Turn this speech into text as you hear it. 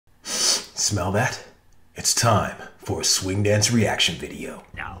Smell that? It's time for a swing dance reaction video.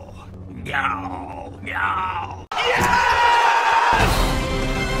 No, no, no.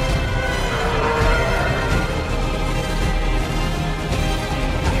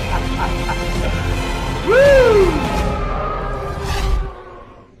 Woo!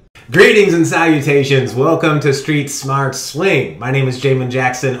 Greetings and salutations. Welcome to Street Smart Swing. My name is Jamin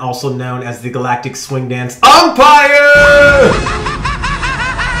Jackson, also known as the Galactic Swing Dance Umpire!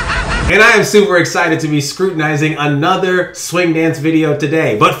 And I am super excited to be scrutinizing another swing dance video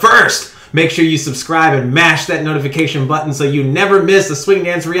today. But first, make sure you subscribe and mash that notification button so you never miss a swing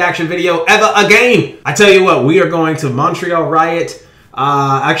dance reaction video ever again. I tell you what, we are going to Montreal Riot,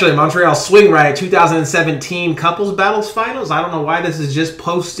 Montreal Swing Riot 2017 Couples Battles Finals. I don't know why this is just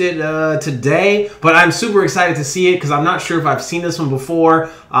posted today, but I'm super excited to see it because I'm not sure if I've seen this one before.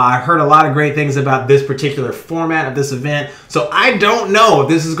 I heard a lot of great things about this particular format of this event, so I don't know if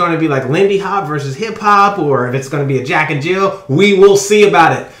this is going to be like Lindy Hop versus Hip Hop or if it's going to be a Jack and Jill. We will see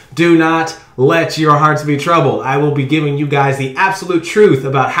about it. Do not let your hearts be troubled. I will be giving you guys the absolute truth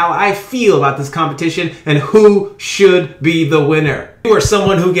about how I feel about this competition and who should be the winner. If you are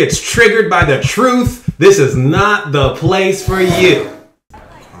someone who gets triggered by the truth, this is not the place for you.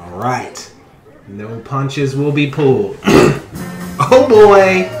 All right. No punches will be pulled. Oh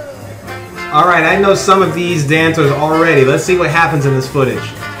boy. All right, I know some of these dancers already. Let's see what happens in this footage.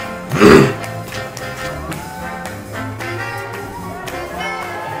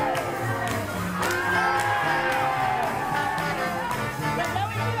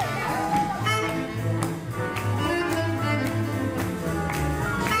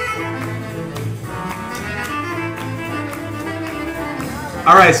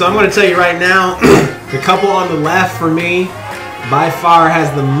 All right, so I'm going to tell you right now, the couple on the left for me, by far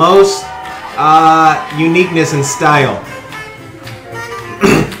has the most uniqueness and style.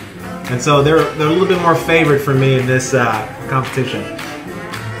 And so they're a little bit more favored for me in this competition.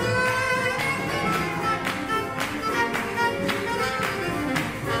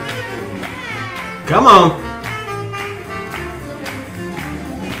 Come on.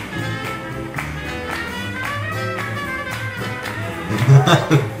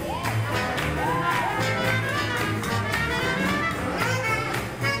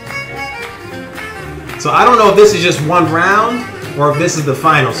 So I don't know if this is just one round or if this is the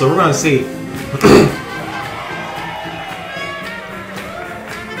final, so we're going to see.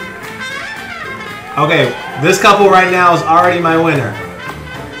 Okay, this couple right now is already my winner.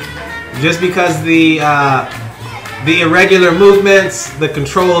 Just because the irregular movements, the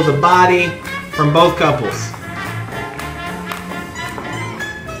control of the body from both couples.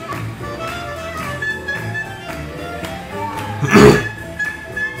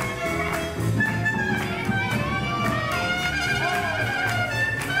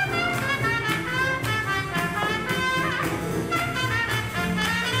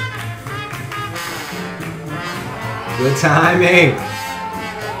 Good timing.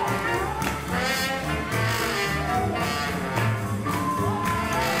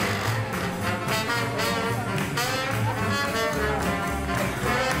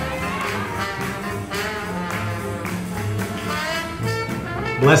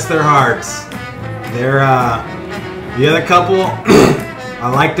 Bless their hearts. They're the other couple. I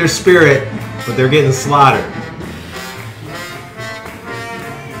like their spirit, but they're getting slaughtered.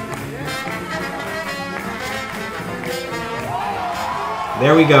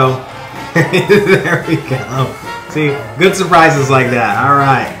 There we go. There we go. See, good surprises like that. All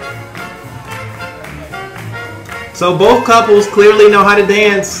right. So both couples clearly know how to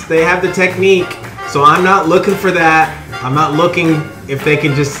dance. They have the technique. So I'm not looking for that. I'm not looking if they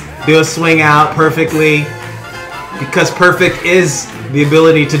can just do a swing out perfectly, because perfect is the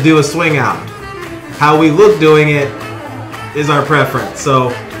ability to do a swing out. How we look doing it is our preference.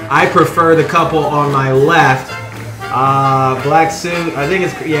 So I prefer the couple on my left. Black suit, I think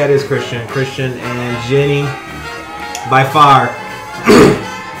it's, yeah, it is Christian and Jenny, by far.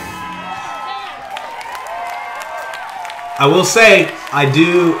 I will say, I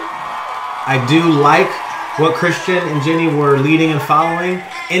do like what Christian and Jenny were leading and following,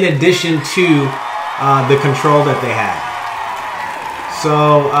 in addition to the control that they had.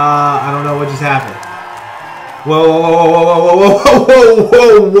 So, I don't know what just happened. Whoa, whoa, whoa, whoa,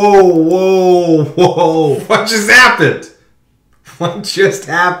 whoa, whoa, whoa, whoa. What just happened? What just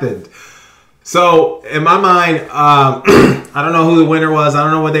happened? So, in my mind, I don't know who the winner was. I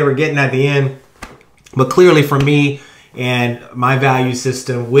don't know what they were getting at the end. But clearly for me and my value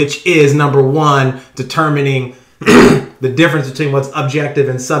system, which is, number one, determining the difference between what's objective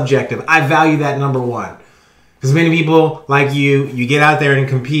and subjective, I value that number one. Because many people like you get out there and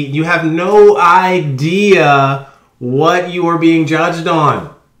compete, you have no idea what you are being judged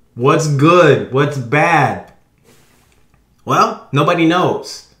on. What's good, what's bad. Well, nobody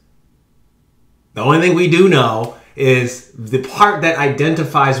knows. The only thing we do know is the part that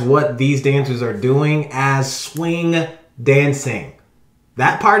identifies what these dancers are doing as swing dancing.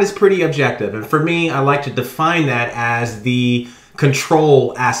 That part is pretty objective. And for me, I like to define that as the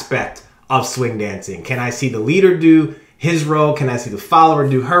control aspect of swing dancing. Can I see the leader do his role? Can I see the follower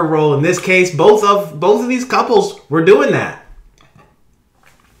do her role? In this case, both of these couples were doing that.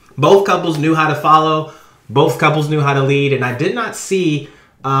 Both couples knew how to follow. Both couples knew how to lead. And I did not see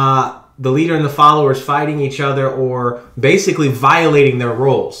the leader and the followers fighting each other or basically violating their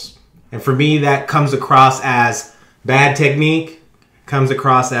roles. And for me, that comes across as bad technique, comes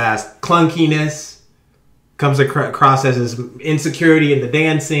across as clunkiness, comes across as insecurity in the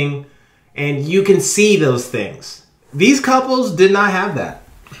dancing. And you can see those things. These couples did not have that.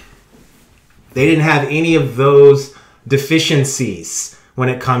 They didn't have any of those deficiencies when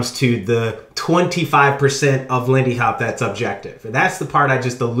it comes to the 25% of Lindy Hop that's objective. And that's the part I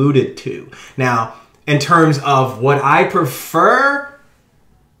just alluded to. Now, in terms of what I prefer,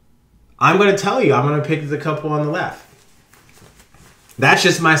 I'm going to tell you, I'm going to pick the couple on the left. That's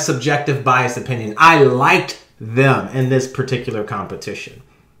just my subjective biased opinion. I liked them in this particular competition.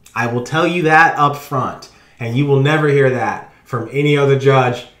 I will tell you that up front, and you will never hear that from any other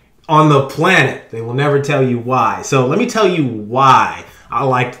judge on the planet. They will never tell you why. So let me tell you why I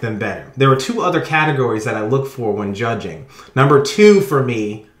liked them better. There were two other categories that I look for when judging. Number two for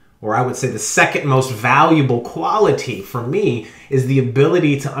me, or I would say the second most valuable quality for me, is the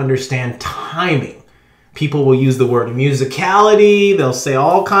ability to understand timing. People will use the word musicality. They'll say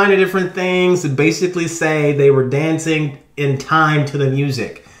all kinds of different things and basically say they were dancing in time to the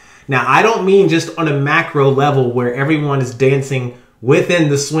music. Now, I don't mean just on a macro level where everyone is dancing within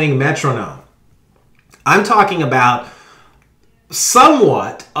the swing metronome. I'm talking about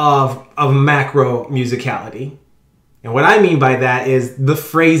somewhat of macro musicality. And what I mean by that is the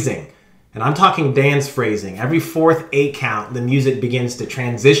phrasing. And I'm talking dance phrasing. Every fourth 8 count, the music begins to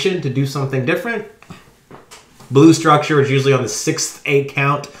transition to do something different. Blues structure is usually on the 6th 8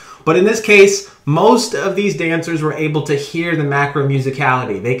 count. But in this case, most of these dancers were able to hear the macro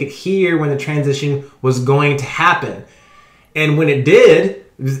musicality. They could hear when the transition was going to happen. And when it did,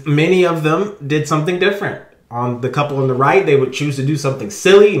 many of them did something different. On the couple on the right, they would choose to do something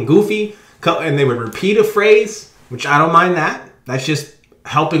silly and goofy, and they would repeat a phrase, which I don't mind that. That's just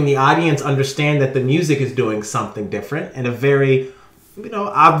helping the audience understand that the music is doing something different in a very,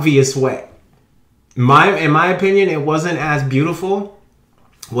 obvious way. In my opinion, it wasn't as beautiful,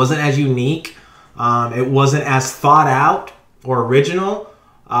 wasn't as unique, it wasn't as thought out or original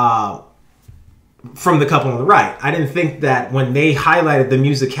from the couple on the right. I didn't think that when they highlighted the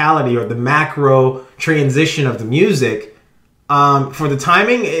musicality or the macro transition of the music, for the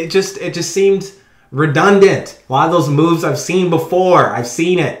timing, it just seemed redundant. A lot of those moves I've seen before. I've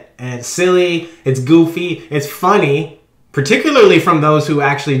seen it, and it's silly, it's goofy, it's funny, particularly from those who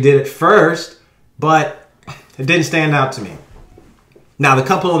actually did it first, but it didn't stand out to me. Now, the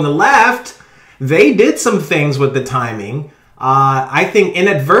couple on the left, they did some things with the timing, I think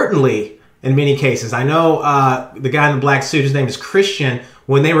inadvertently in many cases. I know the guy in the black suit, his name is Christian,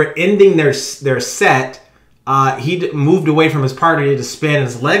 when they were ending their set, he moved away from his partner, he did a spin, and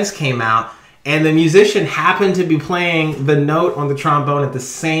his legs came out, and the musician happened to be playing the note on the trombone at the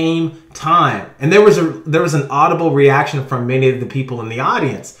same time. And there was an audible reaction from many of the people in the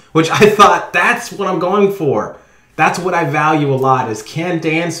audience, which I thought, that's what I'm going for. That's what I value a lot, is can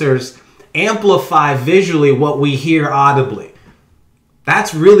dancers amplify visually what we hear audibly?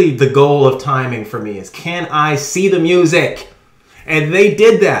 That's really the goal of timing for me, is can I see the music? And they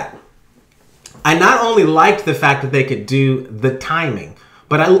did that. I not only liked the fact that they could do the timing,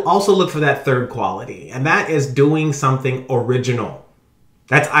 but I also look for that third quality, and that is doing something original.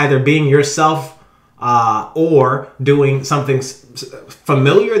 That's either being yourself or doing something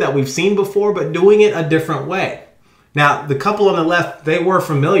familiar that we've seen before, but doing it a different way. Now, the couple on the left, they were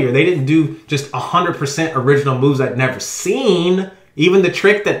familiar. They didn't do just 100% original moves I'd never seen. Even the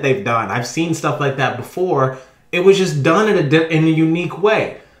trick that they've done, I've seen stuff like that before. It was just done in a unique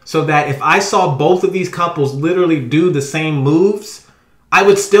way. So that if I saw both of these couples literally do the same moves, I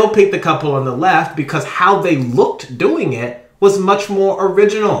would still pick the couple on the left because how they looked doing it was much more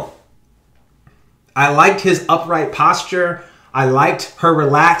original. I liked his upright posture. I liked her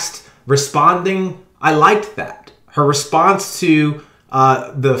relaxed responding. I liked that. Her response to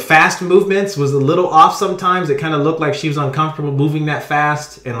the fast movements was a little off sometimes. It kind of looked like she was uncomfortable moving that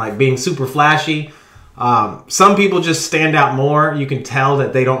fast and like being super flashy. Some people just stand out more. You can tell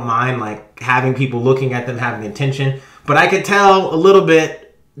that they don't mind like having people looking at them, having attention. But I could tell a little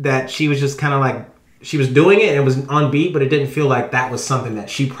bit that she was just kind of like, she was doing it and it was on beat, but it didn't feel like that was something that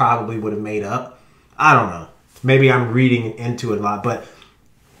she probably would have made up. I don't know. Maybe I'm reading into it a lot, but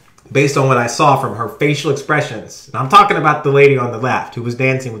based on what I saw from her facial expressions, and I'm talking about the lady on the left who was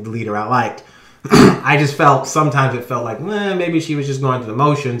dancing with the leader I liked, I just felt, sometimes it felt like, maybe she was just going through the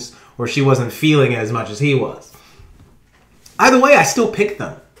motions or she wasn't feeling it as much as he was. Either way, I still picked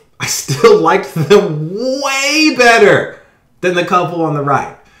them. I still liked them way better than the couple on the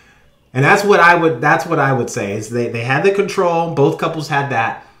right. And that's what I would say is they had the control. Both couples had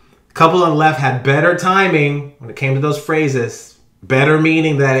that. Couple on the left had better timing when it came to those phrases. Better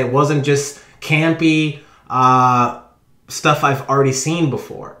meaning that it wasn't just campy stuff I've already seen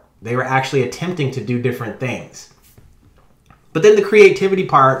before. They were actually attempting to do different things. But then the creativity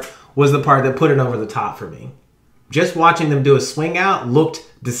part was the part that put it over the top for me. Just watching them do a swing out looked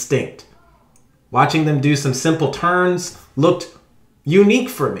distinct. Watching them do some simple turns looked unique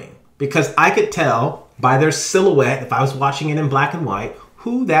for me because I could tell by their silhouette, if I was watching it in black and white,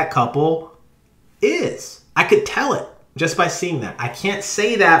 who that couple is. I could tell it just by seeing that. I can't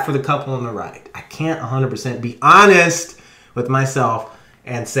say that for the couple on the right. I can't 100% be honest with myself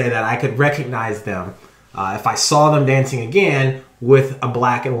and say that I could recognize them if I saw them dancing again with a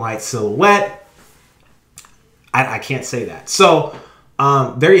black and white silhouette. I can't say that. So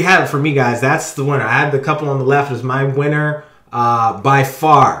there you have it for me, guys. That's the winner. I had the couple on the left as my winner by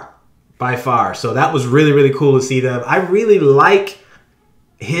far. By far. So that was really, really cool to see them. I really like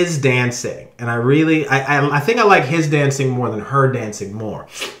his dancing. And I think I like his dancing more than her dancing more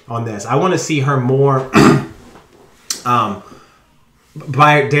on this. I want to see her more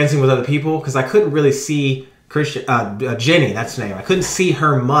by dancing with other people because I couldn't really see Christian, Jenny, that's her name. I couldn't see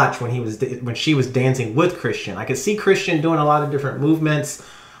her much when she was dancing with Christian. I could see Christian doing a lot of different movements.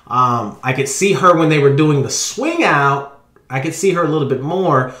 I could see her when they were doing the swing out. I could see her a little bit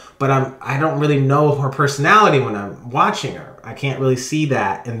more, but I don't really know her personality when I'm watching her. I can't really see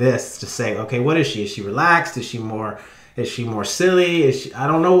that in this to say, okay, what is she? Is she relaxed? Is she more silly? I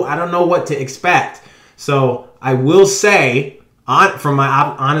don't know. I don't know what to expect. So I will say, from my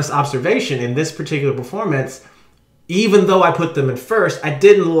honest observation in this particular performance, even though I put them in first, I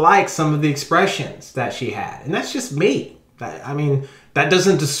didn't like some of the expressions that she had. And that's just me. I mean, that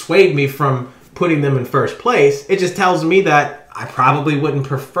doesn't dissuade me from putting them in first place. It just tells me that I probably wouldn't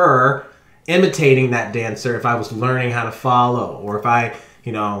prefer imitating that dancer if I was learning how to follow, or if I,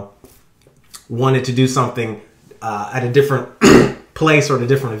 wanted to do something at a different place or at a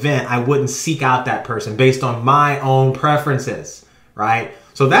different event. I wouldn't seek out that person based on my own preferences, right?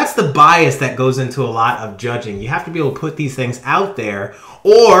 So that's the bias that goes into a lot of judging. You have to be able to put these things out there,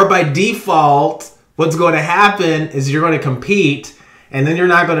 or by default, what's going to happen is you're going to compete, and then you're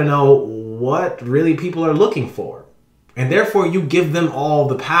not going to know what really people are looking for. And therefore, you give them all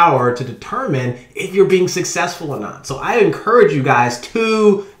the power to determine if you're being successful or not. So I encourage you guys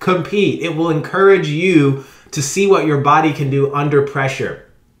to compete. It will encourage you to see what your body can do under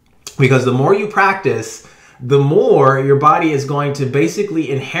pressure. Because the more you practice, the more your body is going to basically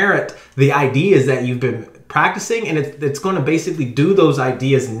inherit the ideas that you've been practicing, and it's going to basically do those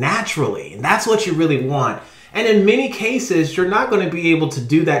ideas naturally. And that's what you really want. And in many cases, you're not going to be able to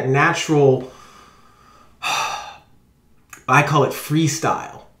do that natural, I call it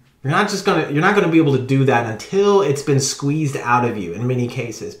freestyle. You're not going to be able to do that until it's been squeezed out of you in many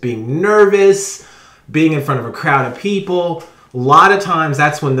cases. Being nervous, being in front of a crowd of people, a lot of times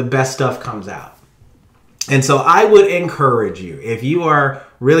that's when the best stuff comes out. And so I would encourage you, if you are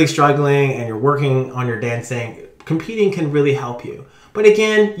really struggling and you're working on your dancing, competing can really help you. But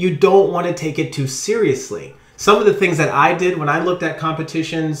again, you don't want to take it too seriously. Some of the things that I did when I looked at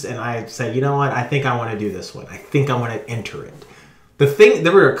competitions and I said, you know what, I think I want to do this one. I think I want to enter it.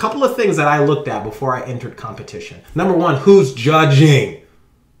 There were a couple of things that I looked at before I entered competition. Number one, who's judging?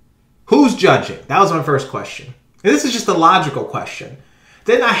 Who's judging? That was my first question. And this is just a logical question.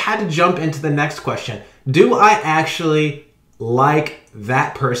 Then I had to jump into the next question. Do I actually like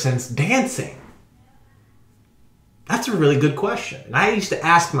that person's dancing? That's a really good question. And I used to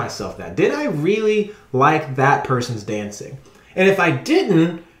ask myself that. Did I really like that person's dancing? And if I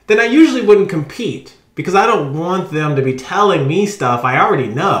didn't, then I usually wouldn't compete because I don't want them to be telling me stuff I already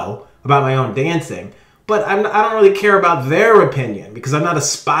know about my own dancing. But I don't really care about their opinion because I'm not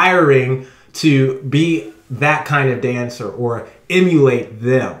aspiring to be that kind of dancer or emulate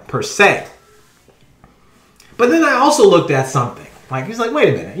them per se. But then I also looked at something. Like, he's like,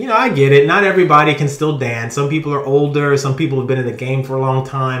 wait a minute, I get it. Not everybody can still dance. Some people are older. Some people have been in the game for a long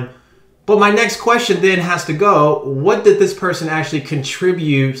time. But my next question then has to go, what did this person actually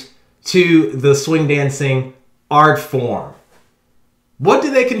contribute to the swing dancing art form? What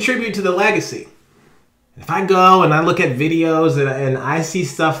do they contribute to the legacy? If I go and I look at videos and I see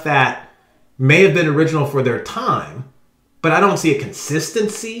stuff that may have been original for their time, but I don't see a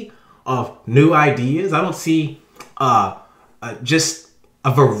consistency of new ideas. I don't see just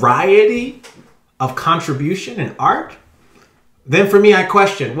a variety of contribution in art. Then for me, I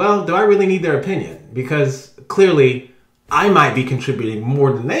question, well, do I really need their opinion? Because clearly I might be contributing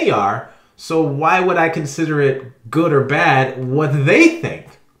more than they are. So why would I consider it good or bad what they think?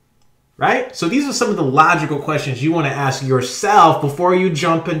 Right? So these are some of the logical questions you want to ask yourself before you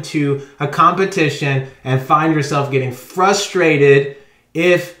jump into a competition and find yourself getting frustrated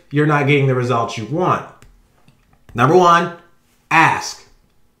if you're not getting the results you want. Number one, ask.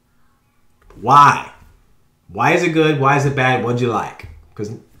 Why? Why is it good? Why is it bad? What'd you like?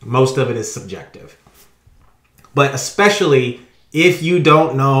 Because most of it is subjective. But especially if you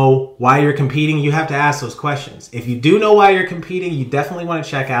don't know why you're competing, you have to ask those questions. If you do know why you're competing, you definitely want to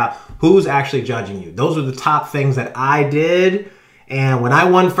check out who's actually judging you. Those are the top things that I did. And when I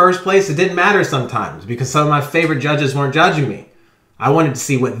won first place, it didn't matter sometimes because some of my favorite judges weren't judging me. I wanted to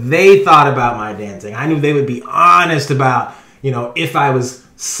see what they thought about my dancing. I knew they would be honest about, if I was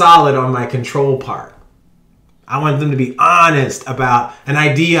solid on my control part. I wanted them to be honest about an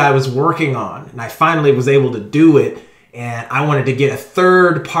idea I was working on. And I finally was able to do it. And I wanted to get a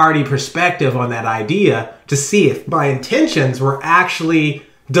third party perspective on that idea to see if my intentions were actually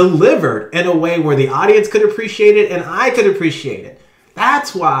delivered in a way where the audience could appreciate it and I could appreciate it.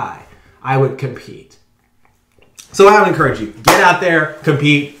 That's why I would compete. So I would encourage you, get out there,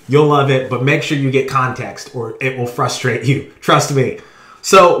 compete, you'll love it, but make sure you get context or it will frustrate you. Trust me.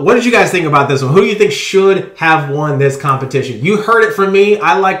 So what did you guys think about this one? Who do you think should have won this competition? You heard it from me.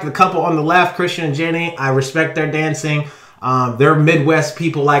 I like the couple on the left, Christian and Jenny. I respect their dancing. They're Midwest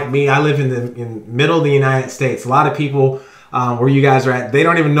people like me. I live in the middle of the United States. A lot of people where you guys are at, they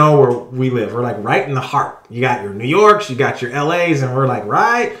don't even know where we live. We're like right in the heart. You got your New Yorks, you got your LAs, and we're like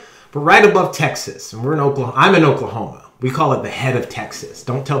right above Texas. And we're in Oklahoma. I'm in Oklahoma. We call it the head of Texas.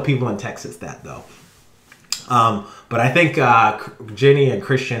 Don't tell people in Texas that though. But I think Jenny and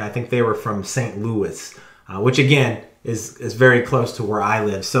Christian, I think they were from St. Louis, which again is very close to where I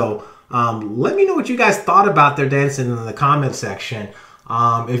live. So let me know what you guys thought about their dancing in the comment section.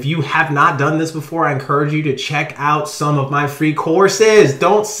 If you have not done this before, I encourage you to check out some of my free courses.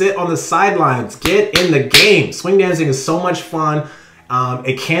 Don't sit on the sidelines. Get in the game. Swing dancing is so much fun.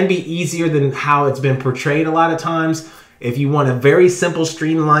 It can be easier than how it's been portrayed a lot of times. If you want a very simple,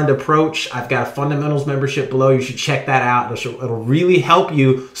 streamlined approach, I've got a fundamentals membership below. You should check that out. It'll really help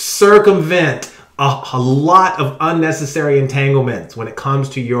you circumvent a lot of unnecessary entanglements when it comes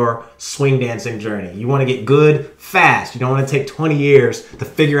to your swing dancing journey. You want to get good fast. You don't want to take 20 years to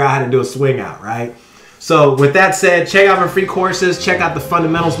figure out how to do a swing out, right? So with that said, check out my free courses. Check out the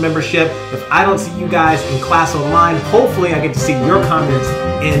fundamentals membership. If I don't see you guys in class online, hopefully I get to see your comments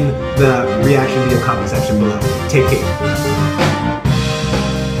in the reaction video comment section below. Take care.